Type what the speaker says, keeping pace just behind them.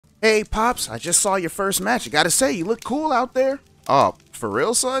Hey, Pops, I just saw your first match. I gotta say, you look cool out there. Oh, for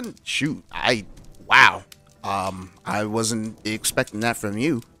real, son? Shoot, wow. I wasn't expecting that from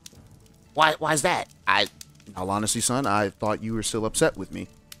you. Why's that? In all honesty, son, I thought you were still upset with me.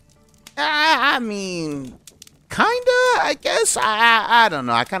 I mean, kinda, I guess. I don't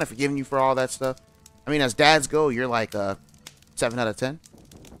know. I kind of forgiven you for all that stuff. I mean, as dads go, you're like a 7 out of 10.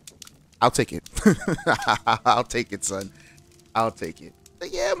 I'll take it. I'll take it, son. I'll take it.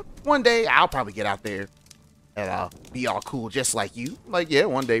 But yeah, one day I'll probably get out there and be all cool just like you. Like, yeah,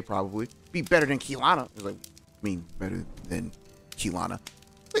 one day probably. Be better than Kilana. Like, I mean, better than Kilana.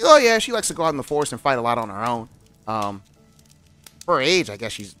 Like, oh yeah, she likes to go out in the forest and fight a lot on her own. For her age, I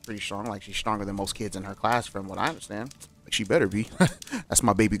guess she's pretty strong. Like, she's stronger than most kids in her class, from what I understand. Like, she better be. That's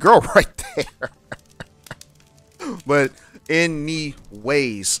my baby girl right there. But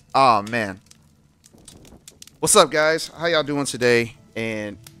anyways, oh man, what's up, guys? How y'all doing today?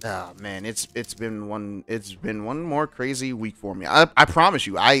 And man, it's been one more crazy week for me. I promise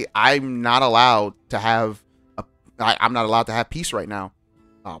you, I'm not allowed to have I'm not allowed to have peace right now.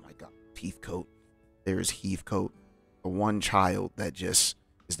 Oh my god, Heathcote. There's Heathcote, the one child that just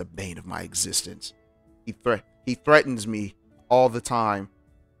is the bane of my existence. He threatens me all the time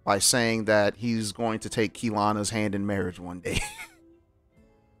by saying that he's going to take Kilana's hand in marriage one day.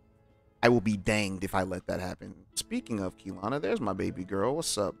 I will be danged if I let that happen. Speaking of Kilana, there's my baby girl.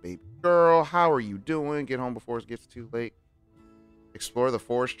 What's up, baby girl? How are you doing? Get home before it gets too late. Explore the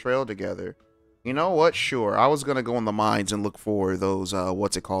forest trail together. You know what? Sure. I was going to go in the mines and look for those,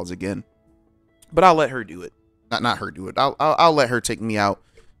 what's it called again. But I'll let her do it. Not her do it. I'll let her take me out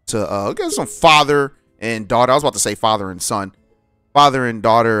to, get some father and daughter. I was about to say father and son. Father and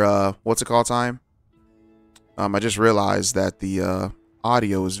daughter, what's it called time? I just realized that the,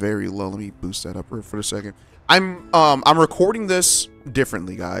 audio is very low. Let me boost that up for a second. I'm recording this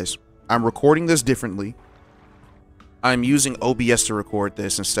differently, guys. I'm recording this differently. I'm using OBS to record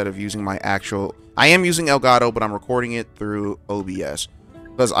this instead of using my actual... I am using Elgato, but I'm recording it through OBS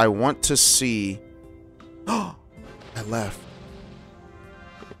because I want to see... Oh, I left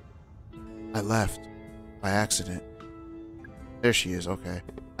by accident. There she is. Okay,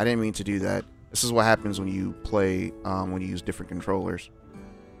 I didn't mean to do that. This is what happens when you play, when you use different controllers.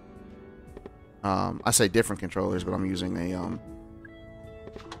 I say different controllers, but I'm using a,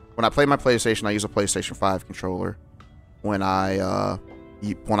 when I play my PlayStation, I use a PlayStation 5 controller. When I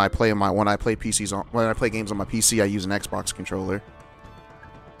play games on my PC, I use an Xbox controller.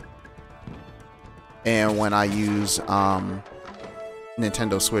 And when I use,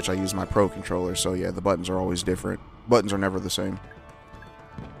 Nintendo Switch, I use my Pro controller. So yeah, the buttons are always different. Buttons are never the same.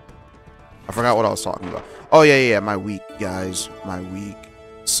 I forgot what I was talking about. Oh, yeah, my week, guys. My week.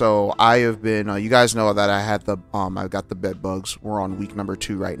 So, I have been... you guys know that I had the... I got the bed bugs. We're on week number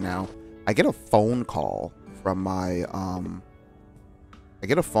 2 right now. I get a phone call from my...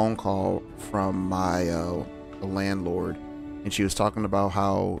 landlord. And she was talking about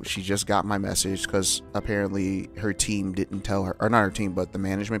how she just got my message because apparently her team didn't tell her... Or not her team, but the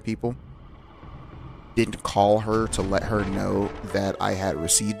management people didn't call her to let her know that I had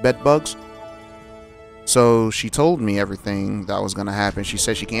received bed bugs. So she told me everything that was going to happen. She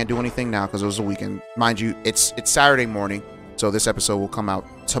said she can't do anything now because it was a weekend. Mind you, it's Saturday morning, so this episode will come out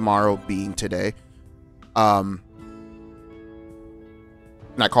tomorrow, being today. And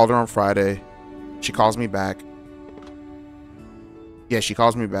I called her on Friday. She calls me back. Yeah, she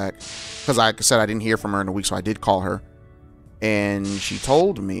calls me back because I said I didn't hear from her in a week, so I did call her. And she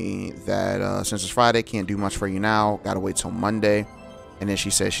told me that since it's Friday, can't do much for you now. Got to wait till Monday. And then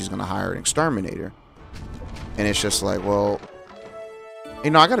she said she's going to hire an exterminator. And it's just like, well,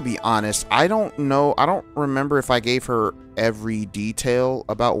 you know, I got to be honest. I don't know. I don't remember if I gave her every detail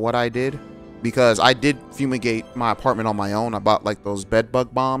about what I did. Because I did fumigate my apartment on my own. I bought like those bed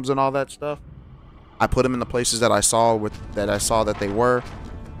bug bombs and all that stuff. I put them in the places that I saw that they were.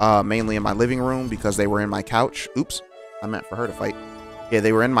 Mainly in my living room because they were in my couch. Oops. I meant for her to fight. Yeah,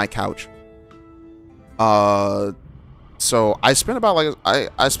 they were in my couch. So I spent about like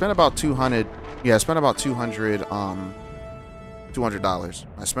I spent about 200. Yeah, I spent about $200.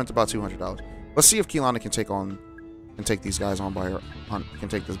 I spent about $200. Let's see if Kilana can take these guys on by her. Can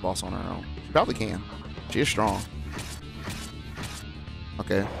take this boss on her own. She probably can. She is strong.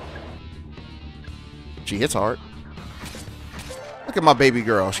 Okay. She hits hard. Look at my baby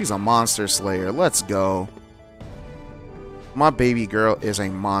girl. She's a monster slayer. Let's go. My baby girl is a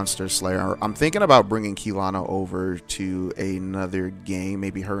monster slayer. I'm thinking about bringing Kilana over to another game.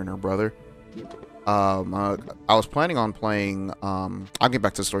 Maybe her and her brother. I was planning on playing... I'll get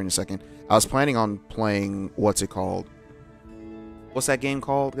back to the story in a second. I was planning on playing... What's it called? what's that game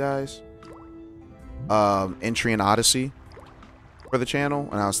called, guys? Entry and Odyssey for the channel,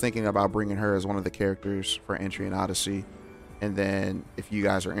 and I was thinking about bringing her as one of the characters for Entry and Odyssey. And then if you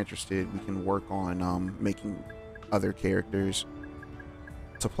guys are interested, we can work on making other characters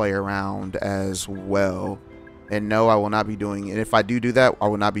to play around as well. And no, I will not be doing, and if I do that, I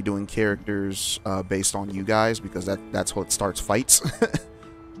will not be doing characters based on you guys, because that's what starts fights.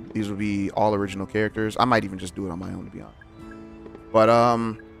 These will be all original characters. I might even just do it on my own, to be honest. But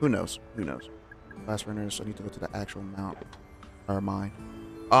who knows? Who knows? Last runners. I need to go to the actual mount or mine.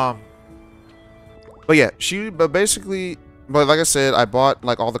 But yeah, but basically, but like I said, I bought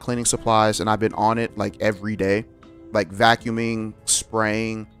like all the cleaning supplies, and I've been on it like every day, like vacuuming,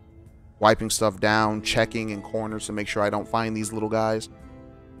 spraying, wiping stuff down, checking in corners to make sure I don't find these little guys.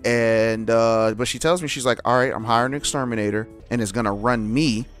 And but she tells me, she's like, all right, I'm hiring an exterminator, and it's gonna run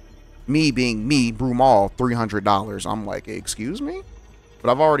me being me, Brumal, $300. I'm like, excuse me?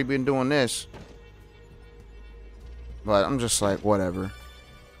 But I've already been doing this. But I'm just like, whatever.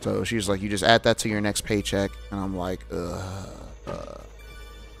 So she's like, you just add that to your next paycheck. And I'm like,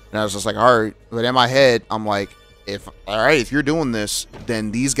 And I was just like, all right. But in my head, I'm like, all right, if you're doing this,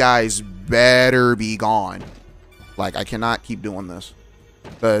 then these guys better be gone. Like, I cannot keep doing this.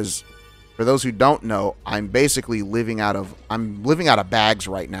 Because for those who don't know, I'm basically living out of bags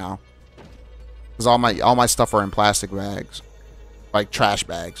right now. Because all my stuff are in plastic bags, like trash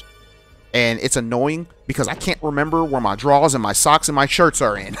bags. And it's annoying because I can't remember where my drawers and my socks and my shirts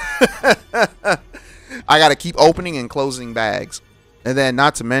are in. I got to keep opening and closing bags. And then,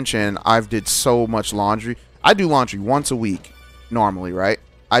 not to mention, I've did so much laundry. I do laundry once a week normally, right?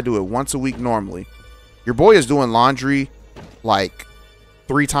 I do it once a week normally. Your boy is doing laundry like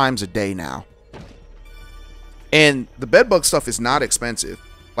 3 times a day now. And the bedbug stuff is not expensive.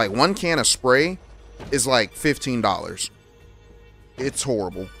 Like, 1 can of spray is like $15. It's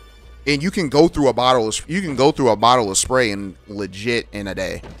horrible. And you can go through a bottle of spray in legit in a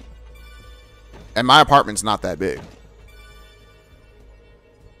day. And my apartment's not that big.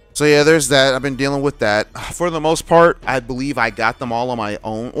 So yeah, there's that. I've been dealing with that. For the most part, I believe I got them all on my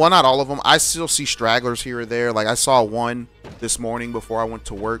own. Well, not all of them. I still see stragglers here or there. Like, I saw one this morning before I went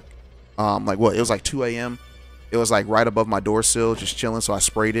to work. Like, what? It was like 2 a.m. It was like right above my door sill, just chilling. So I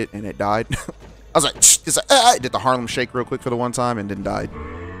sprayed it and it died. I was like, I did the Harlem Shake real quick for the one time and then died.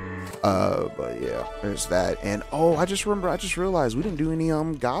 But yeah, there's that. And oh, I just realized we didn't do any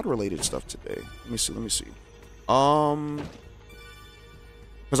God related stuff today. Let me see. Because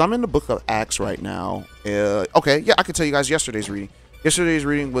I'm in the book of Acts right now. Okay, yeah, I can tell you guys yesterday's reading. Yesterday's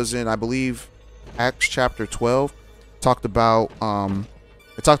reading was in, I believe, Acts chapter 12. It talked about how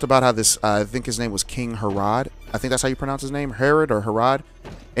this, I think his name was King Herod. I think that's how you pronounce his name, Herod or Herod.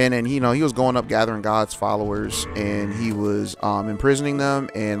 And then, you know, he was going up gathering God's followers, and he was imprisoning them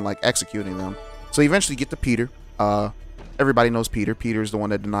and like executing them. So you eventually get to Peter. Everybody knows Peter. Peter's the one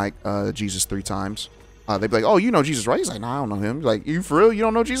that denied Jesus 3 times. They'd be like, oh, you know Jesus, right? He's like, nah, I don't know him. He's like, you for real? You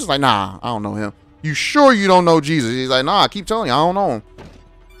don't know Jesus? Like, nah, I don't know him. You sure you don't know Jesus? He's like, nah, I keep telling you, I don't know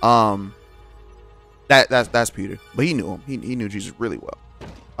him. That's Peter. But he knew him. He knew Jesus really well.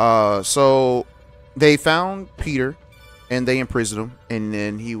 So they found Peter and they imprisoned him. And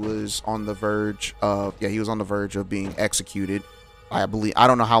then he was on the verge of, being executed. I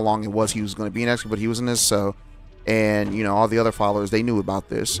don't know how long it was he was going to be executed, but he was in this cell. And, you know, all the other followers, they knew about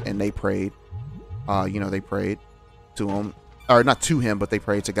this and they prayed. You know, they prayed to him, or not to him, but they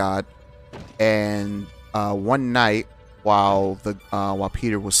prayed to God. And one night, while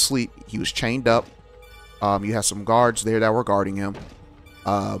Peter was asleep, he was chained up. You had some guards there that were guarding him.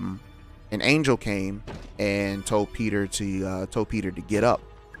 An angel came and told Peter to get up.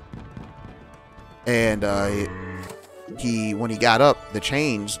 And when he got up, the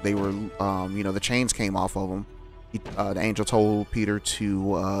chains the chains came off of him. The angel told Peter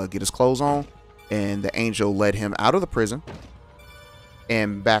to get his clothes on. And the angel led him out of the prison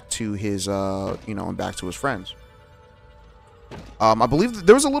and back to his, back to his friends. I believe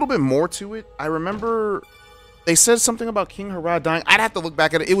there was a little bit more to it. I remember they said something about King Herod dying. I'd have to look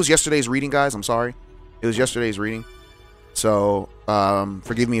back at it. It was yesterday's reading, guys. I'm sorry. It was yesterday's reading. So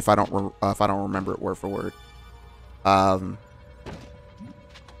forgive me if I don't remember it word for word. But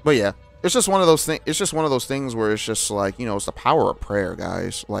yeah. It's just one of those things. It's just one of those things where it's just like, you know, it's the power of prayer,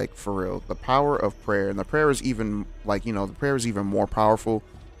 guys. Like, for real, the power of prayer. And the prayer is even more powerful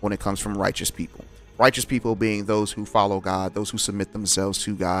when it comes from righteous people. Righteous people being those who follow God, those who submit themselves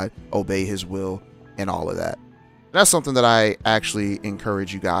to God, obey his will, and all of that. And that's something that I actually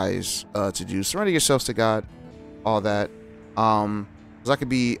encourage you guys to do. Surrender yourselves to God, all that. Because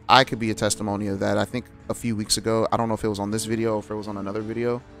I could be a testimony of that. I think a few weeks ago. I don't know if it was on this video or if it was on another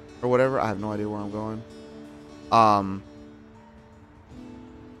video or whatever. I have no idea where I'm going.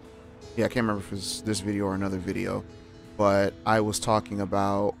 Yeah, I can't remember if it was this video or another video, but I was talking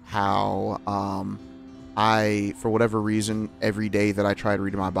about how I, for whatever reason, every day that I tried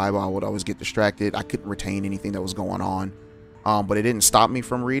reading my Bible, I would always get distracted. I couldn't retain anything that was going on, but it didn't stop me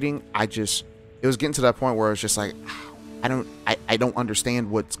from reading. It was getting to that point where it's just like, I don't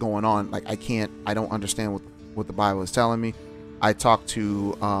understand what's going on. Like, I don't understand what the Bible is telling me. I talked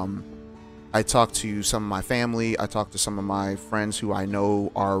to some of my family. I talked to some of my friends who I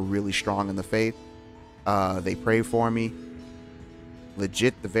know are really strong in the faith. They prayed for me.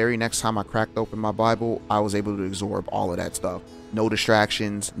 Legit, the very next time I cracked open my Bible, I was able to absorb all of that stuff. No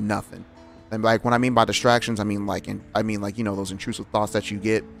distractions, nothing. And like, when I mean by distractions, I mean like you know, those intrusive thoughts that you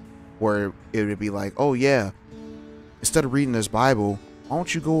get, where it would be like, oh yeah, instead of reading this Bible, why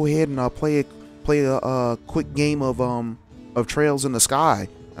don't you go ahead and play a quick game of Trails in the Sky?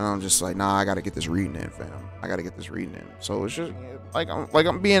 And I'm just like, nah, I gotta get this reading in, fam. I gotta get this reading in. So it's just like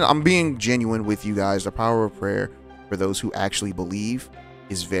I'm being genuine with you guys. The power of prayer for those who actually believe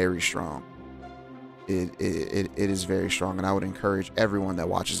is very strong. It is very strong, and I would encourage everyone that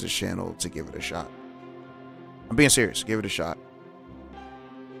watches this channel to give it a shot. I'm being serious. Give it a shot.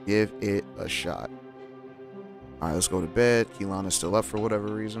 Give it a shot. All right, let's go to bed. Lionen is still up for whatever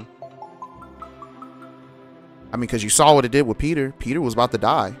reason. I mean, because you saw what it did with Peter. Peter was about to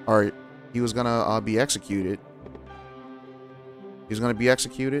die, or he was gonna be executed. He was gonna be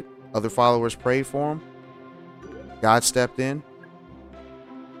executed. Other followers prayed for him. God stepped in.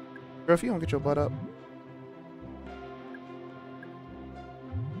 Girl, if you don't get your butt up.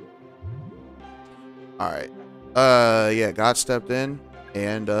 All right. Yeah, God stepped in,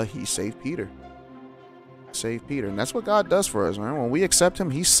 and he saved Peter. Saved Peter, and that's what God does for us, man. When we accept him,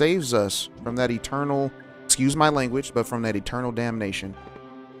 he saves us from that eternal, excuse my language, but from that eternal damnation.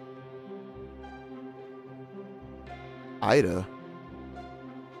 Ida.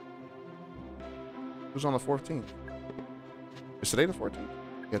 Who's on the 14th? Is today the 14th?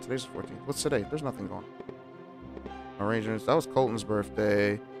 Yeah, today's the 14th. What's today? There's nothing going on. Arrangements. That was Colton's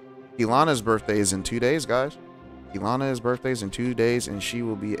birthday. Ilana's birthday is in 2 days, guys. Ilana's birthday is in 2 days, and she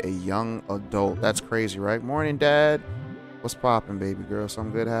will be a young adult. That's crazy, right? Morning, Dad. What's popping, baby girl?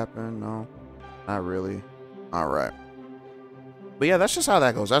 Something good happened? No, not really. All right. But yeah, that's just how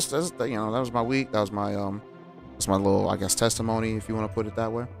that goes. That's you know, that was my week. That's my little, I guess, testimony, if you want to put it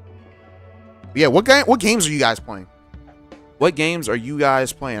that way. But yeah, what games are you guys playing? What games are you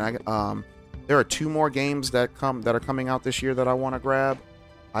guys playing? There are 2 more games that are coming out this year that I want to grab.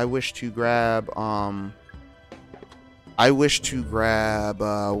 I wish to grab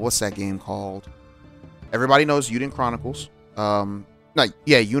what's that game called? Everybody knows Lie-Oh-Nin Chronicles.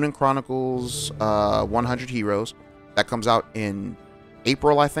 Lie-Oh-Nin Chronicles 100 Heroes. That comes out in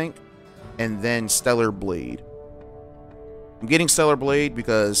April, I think. And then Stellar Blade. I'm getting Stellar Blade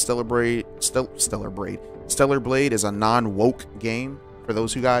because Stellar Blade is a non-woke game. For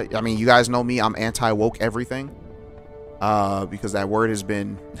those who guys, I mean, you guys know me, I'm anti-woke everything. Because that word has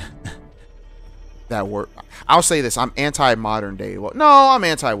been that word. I'll say this, I'm anti-modern day woke. No, I'm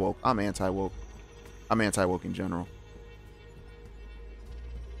anti-woke. I'm anti-woke. I'm anti-woke in general.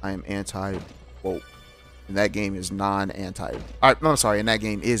 I am anti-woke. And that game is non-anti. No, I'm sorry, and that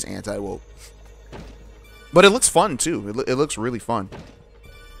game is anti-woke. But it looks fun too. It looks really fun.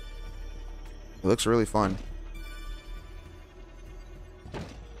 It looks really fun.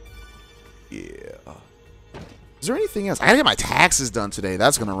 Yeah. Is there anything else? I gotta get my taxes done today.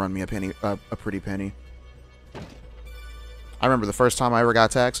 That's gonna run me a pretty penny. I remember the first time I ever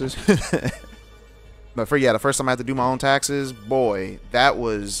got taxes. But the first time I had to do my own taxes, boy, that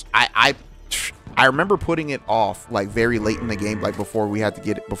was I remember putting it off like very late in the game, like before we had to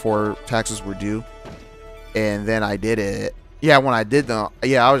get it, before taxes were due. And then I did it. Yeah, when I did them,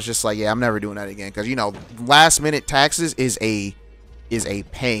 yeah, I was just like, yeah, I'm never doing that again, because you know, last minute taxes is a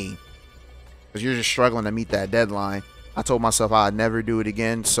pain, because you're just struggling to meet that deadline. I told myself I'd never do it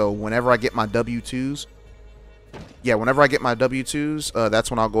again. So whenever I get my W-2s,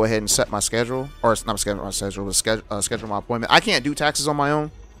 that's when I'll go ahead and set my schedule, or it's not schedule my schedule, but schedule my appointment. I can't do taxes on my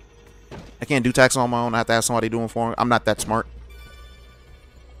own. I have to have somebody doing for me. I'm not that smart.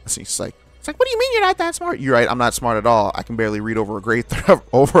 It's like, what do you mean you're not that smart? You're right, I'm not smart at all. I can barely read over a grade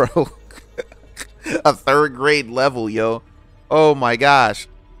over a 3rd grade level, yo. Oh my gosh.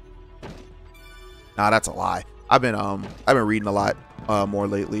 Nah, that's a lie. I've been reading a lot more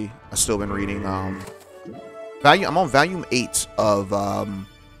lately. I've still been reading I'm on volume 8 of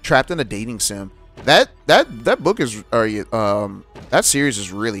Trapped in a Dating Sim. That book is, or that series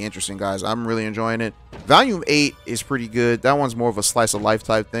is really interesting, guys. I'm really enjoying it. Volume 8 is pretty good. That one's more of a slice of life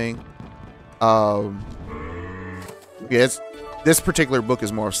type thing. Yeah, this particular book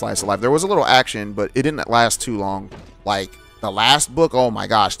is more of slice of life. There was a little action, but it didn't last too long. Like the last book, oh my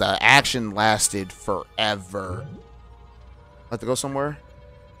gosh, the action lasted forever. Have to go somewhere?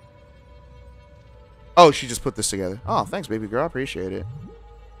 Oh, she just put this together. Oh, thanks, baby girl. I appreciate it.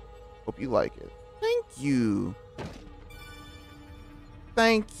 Hope you like it. Thank you.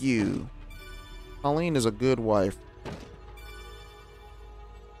 Thank you. Colleen is a good wife.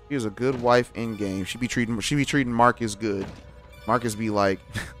 She is a good wife in game. She be treating Marcus good. Marcus be like,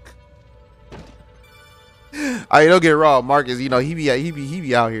 I don't get it wrong. Marcus, you know, he be out here. He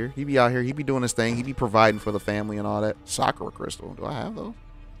be out here. He be doing his thing. He be providing for the family and all that. Sakura crystal. Do I have those?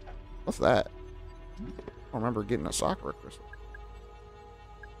 What's that? I don't remember getting a Sakura crystal.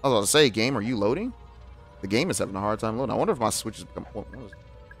 I was about to say, game, are you loading? The game is having a hard time loading. I wonder if my Switch is become. What is it?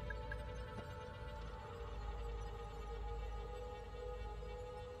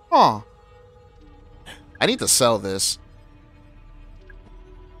 Huh. I need to sell this.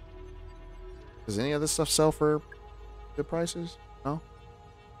 Does any of this stuff sell for good prices? No.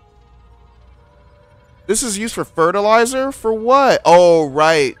 This is used for fertilizer? For what? Oh,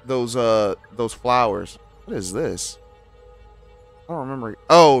 right. Those flowers. What is this? I don't remember.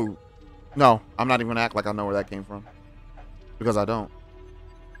 Oh, no. I'm not even going to act like I know where that came from. Because I don't.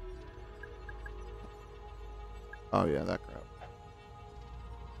 Oh, yeah, that crap.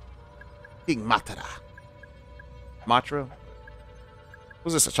 King Matara. Matra?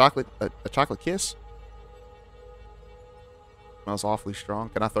 Was this a chocolate kiss? Smells awfully strong.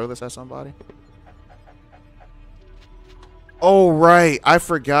 Can I throw this at somebody? Oh, right. I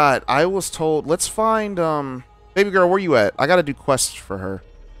forgot. I was told, let's find, baby girl, where you at? I gotta do quests for her.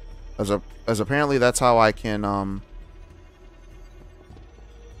 As apparently that's how I can,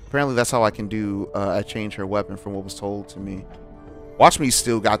 apparently that's how I can do, I change her weapon from what was told to me. Watch me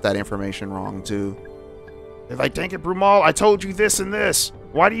still got that information wrong, too. They're like, dang it, Brumal, I told you this and this.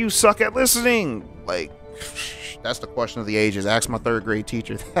 Why do you suck at listening? Like, that's the question of the ages. Ask my third grade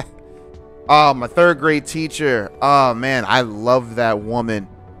teacher. Oh, my third grade teacher. Oh, man, I love that woman.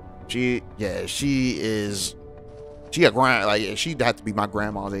 She is, she a grand, like, she'd have to be my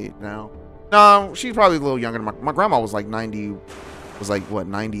grandma's age now. No, she's probably a little younger than my grandma was like 90, was like, what,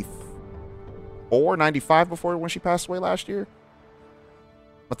 94, 95 before when she passed away last year?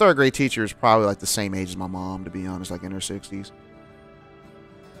 My third grade teacher is probably like the same age as my mom, to be honest, like in her 60s.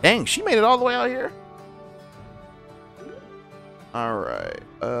 Dang, she made it all the way out here. All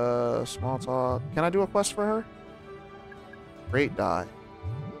right. Small talk. Can I do a quest for her? Great die.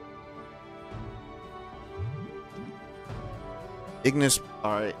 Ignis.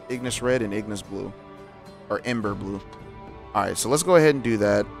 All right. Ignis red and Ignis blue, or Ember blue. All right. So let's go ahead and do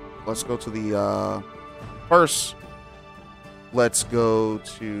that. Let's go to the first. Let's go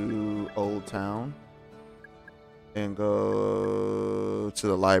to Old Town and go to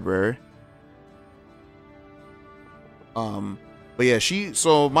the library. But yeah,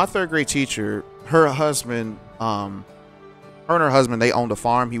 so my third grade teacher, her husband, her and her husband, they owned a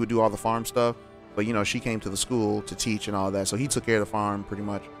farm. He would do all the farm stuff, but you know, she came to the school to teach and all that. So he took care of the farm pretty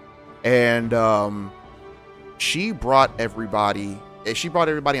much. And, she brought everybody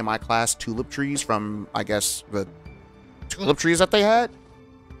in my class tulip trees from, I guess, the tulip trees that they had.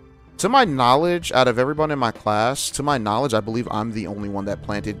 To my knowledge, out of everyone in my class, to my knowledge, I believe I'm the only one that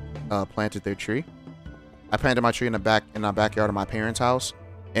planted their tree. I planted my tree in the backyard of my parents' house,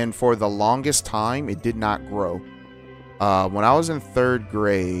 and for the longest time, it did not grow. When I was in third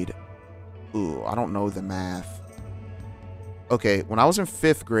grade, ooh, I don't know the math. Okay, when I was in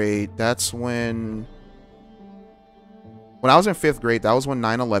fifth grade, that's when. When I was in fifth grade, that was when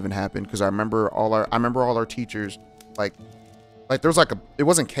 9/11 happened, because I remember all our teachers. Like there was like it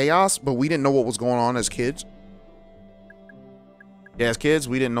wasn't chaos, but we didn't know what was going on as kids. Yeah, as kids,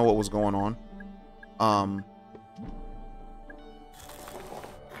 we didn't know what was going on.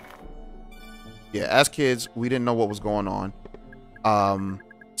 Yeah, as kids, we didn't know what was going on.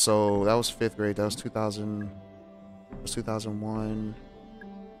 So that was fifth grade. That was 2000. That was 2001.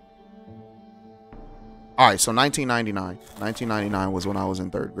 All right, so 1999. 1999 was when I was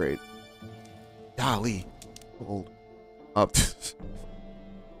in third grade. Golly, old. Up.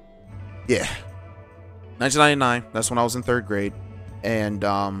 Yeah. 1999. That's when I was in third grade, and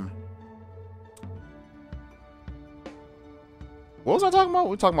what was I talking about?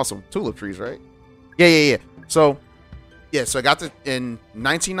 We were talking about some tulip trees, right? Yeah. So I got in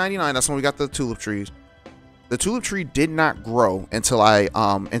 1999. That's when we got the tulip trees, The tulip tree did not grow until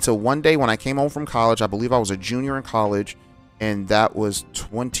until one day when I came home from college. I believe I was a junior in college, and that was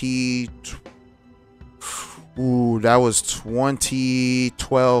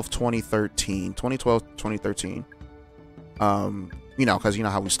 2012, 2013. 2012, 2013. You know, because you know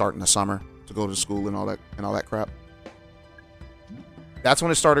how we start in the summer to go to school and all that crap. That's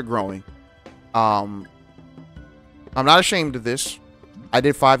when it started growing. I'm not ashamed of this. I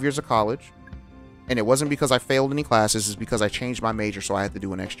did 5 years of college, and it wasn't because I failed any classes. It's because I changed my major, so I had to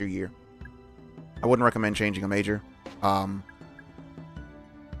do an extra year. I wouldn't recommend changing a major. For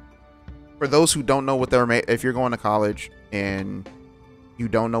those who don't know what if you're going to college and you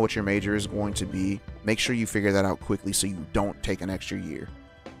don't know what your major is going to be, make sure you figure that out quickly so you don't take an extra year,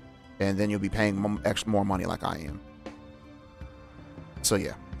 and then you'll be paying more money like I am. So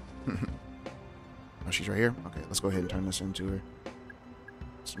yeah. Oh, she's right here. Okay, let's go ahead and turn this into her.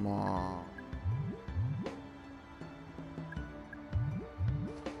 Small.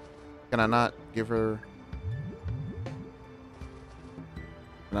 Can I not give her?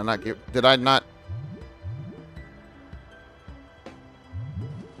 Can I not give? Did I not?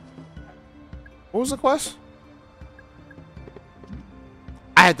 What was the quest?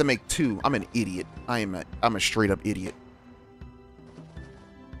 I had to make 2. I'm an idiot. I'm a straight up idiot.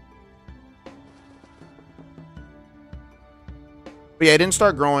 But yeah, it didn't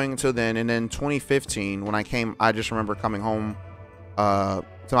start growing until then. And then 2015, when I just remember coming home to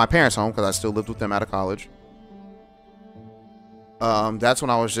my parents' home because I still lived with them out of college. That's when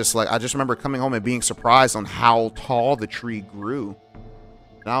I was just like, I just remember coming home and being surprised on how tall the tree grew.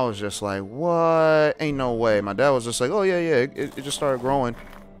 And I was just like, what? Ain't no way. My dad was just like, oh yeah, it just started growing.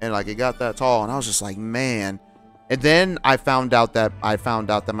 And like, it got that tall. And I was just like, man. And then I found out that my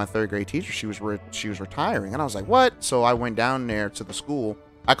 3rd grade teacher, she was retiring. And I was like, what? So I went down there to the school.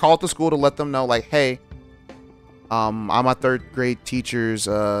 I called the school to let them know, like, hey, I'm my 3rd grade teacher's,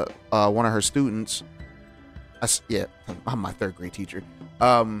 one of her students. Yeah, I'm my 3rd grade teacher.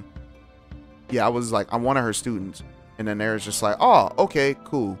 Yeah, I was like, I'm one of her students. And then there was just like, oh, okay,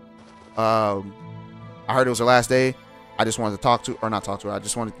 cool. I heard it was her last day. I just wanted to talk to, or not talk to her. I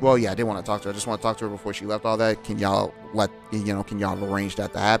did want to talk to her. I just want to talk to her before she left all that. Can y'all can y'all arrange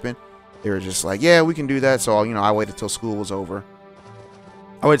that to happen? They were just like, yeah, we can do that. So, I waited till school was over.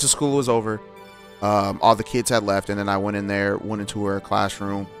 All the kids had left. And then I went into her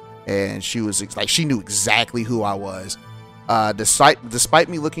classroom, and she was like, she knew exactly who I was. Despite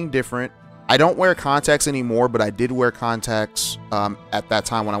me looking different, I don't wear contacts anymore, but I did wear contacts at that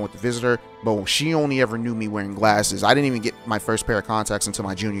time when I went to visit her. But she only ever knew me wearing glasses. I didn't even get my first pair of contacts until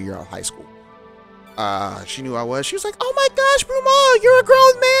my junior year of high school. She knew I was. She was like, oh my gosh, Brumal, you're a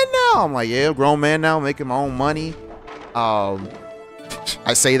grown man now. I'm like, yeah, grown man now, making my own money. I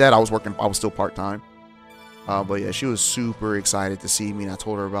say that I was still part-time. But yeah, she was super excited to see me, and I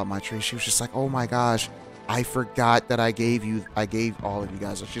told her about my tree. She was just like, oh my gosh, I forgot that I gave all of you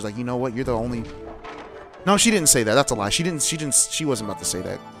guys. She's like, you know what? You're the only. No, she didn't say that. That's a lie. She wasn't about to say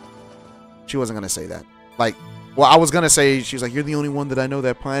that. She wasn't gonna say that. Like, well, I was gonna say, she was like, you're the only one that I know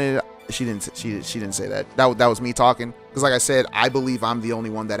that planted it. She didn't say that. That was me talking. Because like I said, I believe I'm the only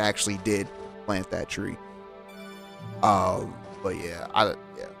one that actually did plant that tree. But yeah,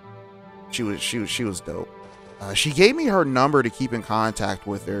 she was dope. She gave me her number to keep in contact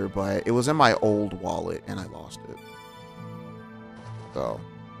with her, but it was in my old wallet and I lost it. So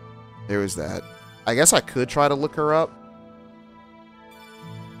there was that. I guess I could try to look her up.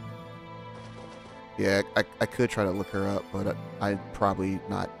 Yeah, I could try to look her up, but I'd probably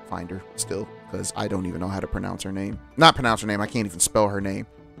not find her still because I don't even know how to pronounce her name. Not pronounce her name. I can't even spell her name.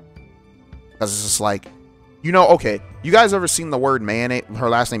 Because it's just like, okay, you guys ever seen the word mayonnaise? Her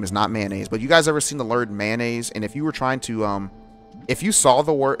last name is not mayonnaise, but you guys ever seen the word mayonnaise? And if you were trying to, if you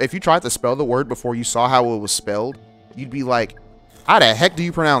tried to spell the word before you saw how it was spelled, you'd be like, how the heck do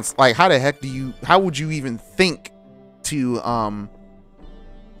you pronounce, like, how would you even think to,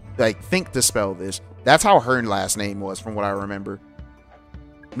 think to spell this? That's how her last name was, from what I remember.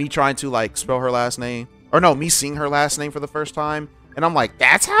 Me trying to, like, spell her last name, or no, me seeing her last name for the first time. And I'm like,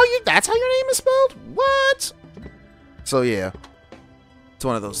 that's how your name is spelled? What? So yeah, it's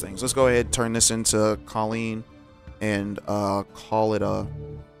one of those things. Let's go ahead and turn this into Colleen and call it a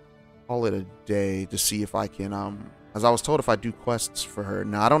day to see if I can as I was told, if I do quests for her.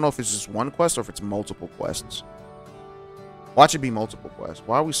 Now I don't know if it's just one quest or if it's multiple quests. Watch it be multiple quests.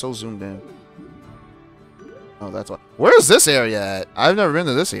 Why are we so zoomed in? Oh, that's why. Where's this area at? I've never been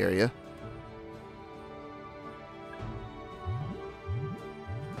to this area.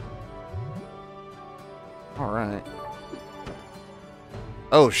 All right.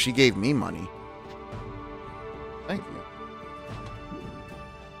 Oh, she gave me money. Thank you.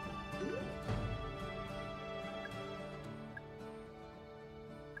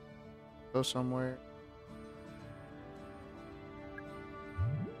 Go somewhere.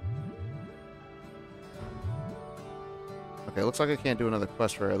 Okay, looks like I can't do another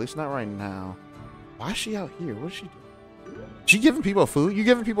quest for her, at least not right now. Why is she out here? What is she doing? She giving people food? You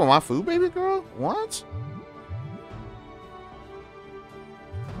giving people my food, baby girl? What?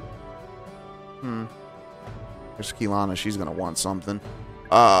 There's Lionen. She's gonna want something.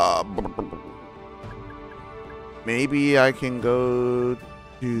 Maybe I can go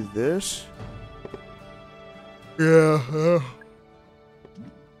do this. Yeah.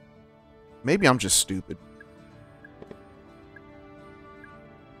 Maybe I'm just stupid.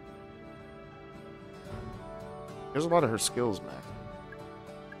 There's a lot of her skills, man.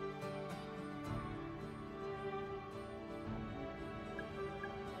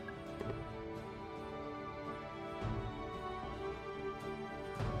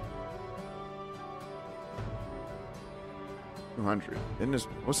 Isn't this,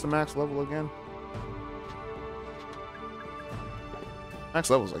 what's the max level again? Max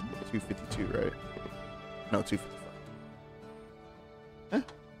level is like 252, right? No, 255.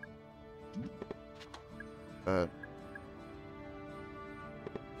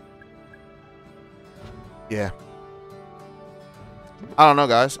 Yeah. I don't know,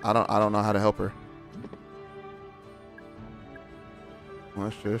 guys. I don't know how to help her.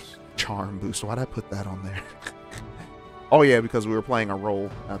 Let's just charm boost. Why'd I put that on there? Oh yeah, because we were playing a role.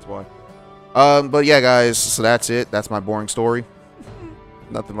 That's why. But yeah, guys. So that's it. That's my boring story.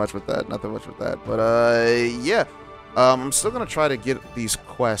 Nothing much with that. Nothing much with that. But yeah. I'm still gonna try to get these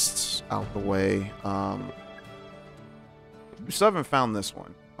quests out the way. We still haven't found this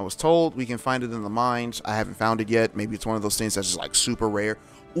one. I was told we can find it in the mines. I haven't found it yet. Maybe it's one of those things that's just like super rare.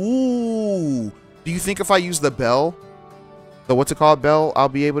 Ooh. Do you think if I use the bell, the what's it called bell, I'll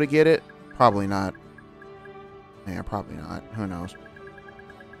be able to get it? Probably not. Yeah, probably not. Who knows?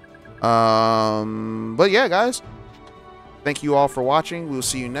 But yeah, guys. Thank you all for watching. We'll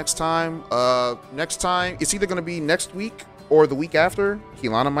see you next time. Next time, it's either going to be next week or the week after.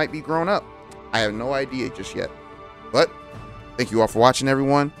 Lionen might be grown up. I have no idea just yet. But thank you all for watching,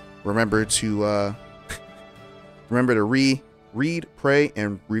 everyone. Remember to read, pray,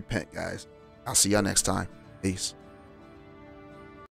 and repent, guys. I'll see y'all next time. Peace.